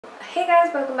Hey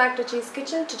guys, welcome back to Cheese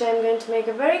Kitchen. Today I'm going to make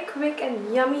a very quick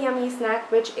and yummy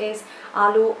snack, which is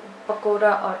Aloo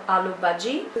Pakora or Aloo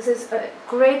Bajji. This is a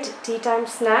great tea time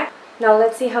snack. Now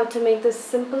let's see how to make this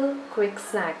simple quick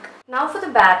snack. Now for the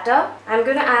batter, I'm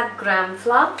going to add gram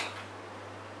flour,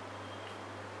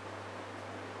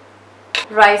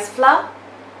 rice flour,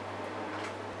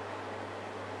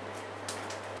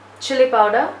 chili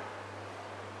powder,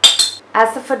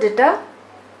 asafoetida,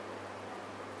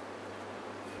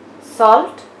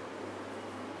 salt,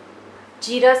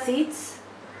 jeera seeds,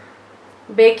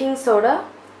 baking soda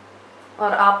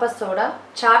or appa soda,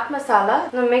 chaat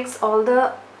masala. Now mix all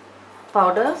the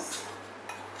powders.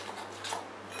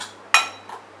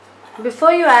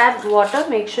 Before you add water,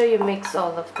 make sure you mix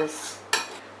all of this.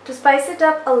 To spice it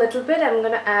up a little bit, I'm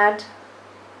going to add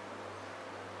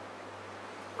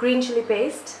green chili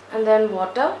paste and then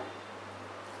water.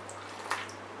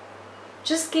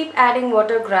 Just keep adding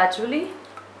water gradually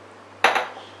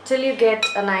till you get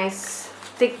a nice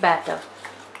thick batter.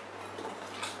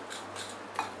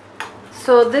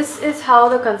 So this is how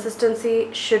the consistency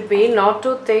should be, not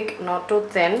too thick, not too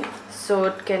thin, so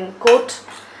it can coat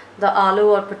the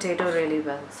aloo or potato really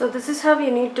well. So this is how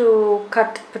you need to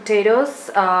cut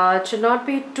potatoes. It should not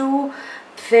be too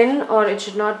thin or it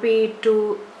should not be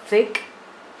too thick,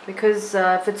 because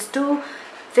if it's too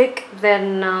thick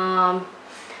then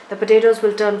the potatoes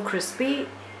will turn crispy.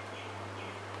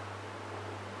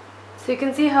 So you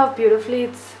can see how beautifully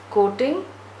it's coating.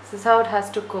 This is how it has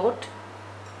to coat.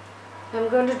 I'm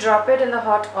going to drop it in the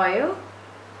hot oil.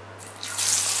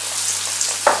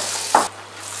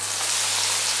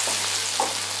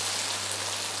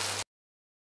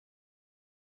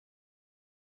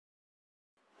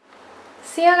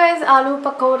 So yeah guys, aloo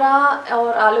pakora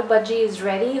or aloo bhaji is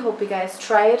ready. Hope you guys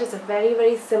try it. It's a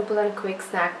very simple and quick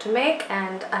snack to make,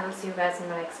 and I will see you guys in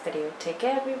my next video. Take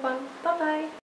care everyone. Bye bye.